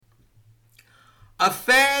A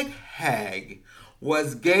fag hag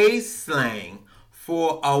was gay slang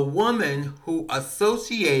for a woman who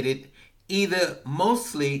associated either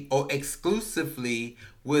mostly or exclusively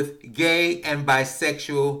with gay and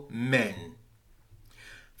bisexual men.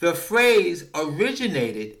 The phrase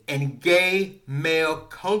originated in gay male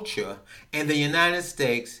culture in the United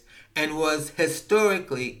States and was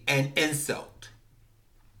historically an insult.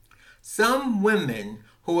 Some women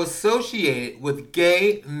who associated with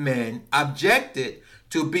gay men objected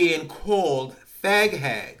to being called fag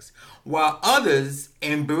hags, while others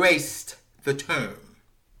embraced the term.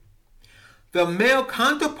 The male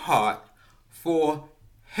counterpart for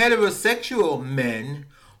heterosexual men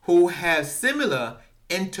who have similar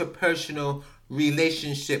interpersonal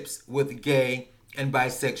relationships with gay and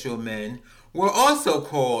bisexual men were also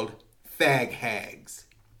called fag hags.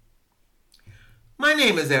 My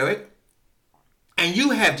name is Eric, and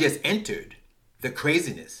you have just entered the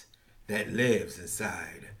craziness that lives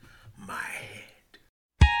inside my head.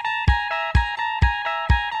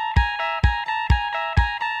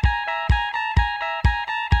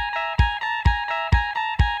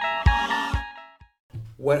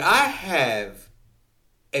 What I have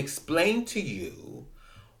explained to you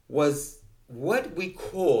was what we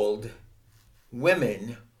called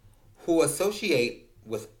women who associate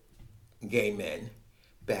with gay men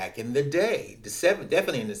back in the day,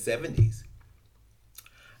 definitely in the 70s.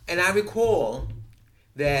 And I recall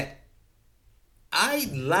that I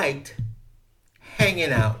liked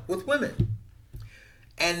hanging out with women.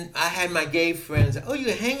 And I had my gay friends, oh,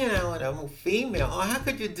 you're hanging out with a female. Oh, how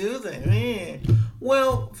could you do that? Man.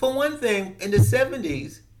 Well, for one thing, in the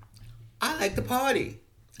 70s, I liked to party.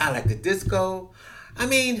 I liked the disco. I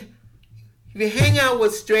mean, if you hang out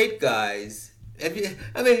with straight guys, you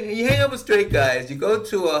hang out with straight guys, you go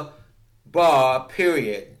to a bar,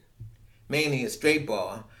 period, mainly a straight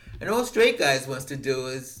bar, and all straight guys wants to do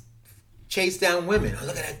is chase down women. Oh,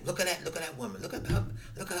 look at that woman. Look at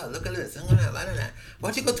this. Why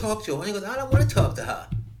don't you go talk to her? Why don't you go, I don't want to talk to her.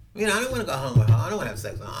 I don't want to go home with her. I don't want to have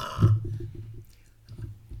sex with her.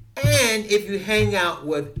 And if you hang out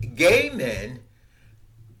with gay men,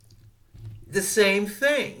 the same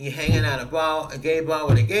thing. You're hanging out a gay bar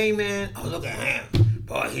with a gay man. Oh, look at him.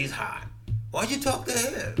 Boy, he's hot. Why don't you talk to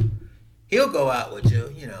him? He'll go out with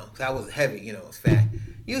you, because I was heavy, I was fat.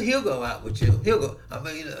 He'll go out with you. He'll go out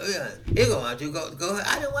with you. Go.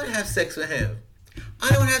 I don't want to have sex with him. I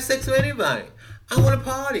don't want to have sex with anybody. I want to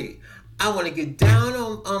party. I want to get down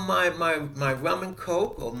on my rum and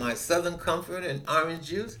coke or my Southern Comfort and orange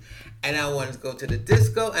juice, and I want to go to the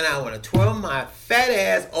disco, and I want to twirl my fat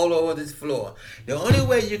ass all over this floor. The only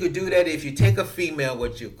way you could do that is if you take a female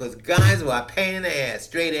with you, because guys are a pain in the ass,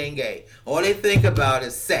 straight and gay. All they think about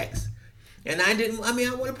is sex. And I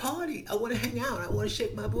want to party. I want to hang out. I want to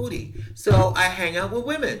shake my booty. So I hang out with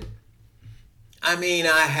women. I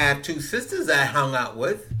have two sisters I hung out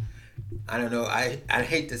with. I don't know. I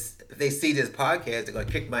hate this. If they see this podcast, they're going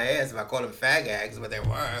to kick my ass if I call them fag hags, but they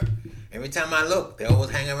were. Every time I look, they always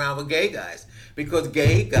hang around with gay guys. Because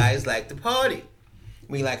gay guys like to party.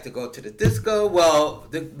 We like to go to the disco. Well,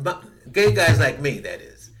 the gay guys like me, that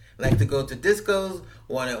is. Like to go to discos,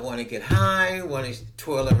 want to get high, want to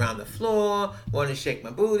twirl around the floor, want to shake my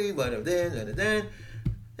booty, but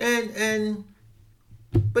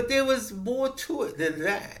there was more to it than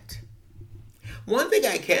that. One thing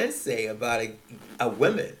I can say about a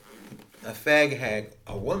woman, a fag hag,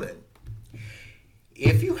 a woman,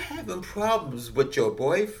 if you're having problems with your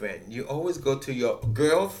boyfriend, you always go to your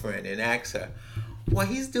girlfriend and ask her, well,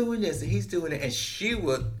 he's doing this and he's doing it, and she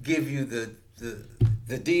will give you the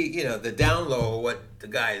down low of what the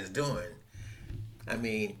guy is doing.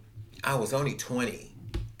 I was only 20,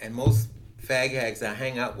 and most fag hags I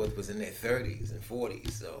hang out with was in their 30s and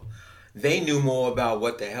 40s, so they knew more about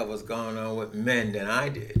what the hell was going on with men than I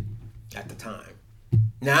did at the time.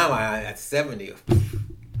 Now, at 70,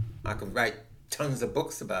 I could write tons of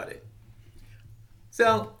books about it.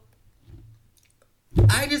 So,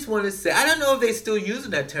 I just want to say, I don't know if they're still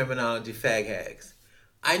using that terminology, fag hags.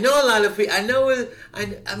 I know a lot of people,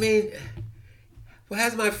 what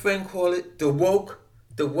has my friend call it? The woke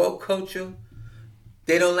culture.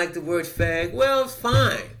 They don't like the word fag. Well, it's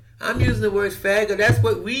fine. I'm using the word fag, or that's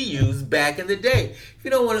what we used back in the day. If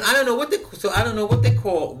you don't want, I don't know what they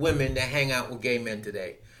call women that hang out with gay men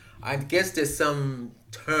today. I guess there's some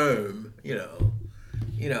term,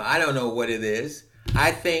 I don't know what it is.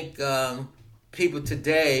 I think people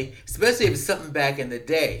today, especially if it's something back in the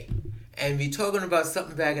day, and if you're talking about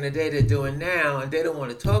something back in the day they're doing now, and they don't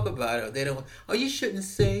want to talk about it, or you shouldn't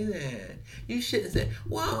say that. You shouldn't say,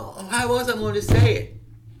 well, how else I'm going to say it?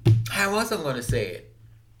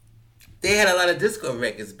 They had a lot of disco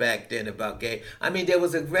records back then about gay. I mean, there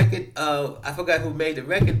was a record I forgot who made the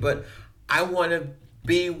record, but I want to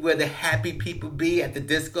be where the happy people be at the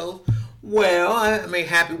disco. Well, I mean,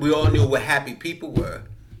 happy. We all knew what happy people were,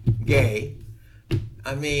 gay.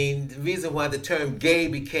 I mean, the reason why the term gay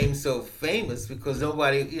became so famous because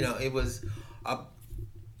nobody, it was a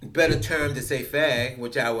better term to say fag,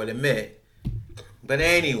 which I would admit. But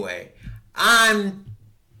anyway, I'm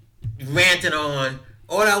ranting on.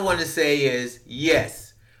 All I want to say is,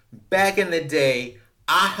 yes, back in the day,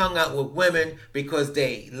 I hung out with women because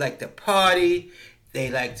they like to party. They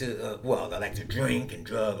like to, they like to drink and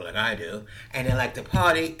drug like I do. And they like to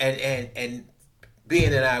party. And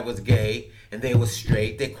being that I was gay and they were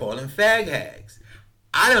straight, they call them Fag Hags.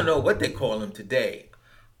 I don't know what they call them today.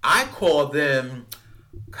 I call them,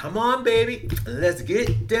 come on, baby, let's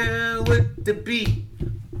get down with the beat.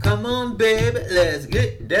 Come on, baby, let's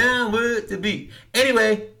get down with the beat.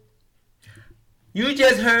 Anyway, you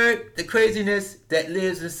just heard the craziness that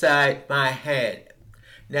lives inside my head.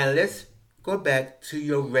 Now let's go back to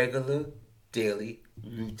your regular daily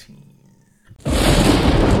routine.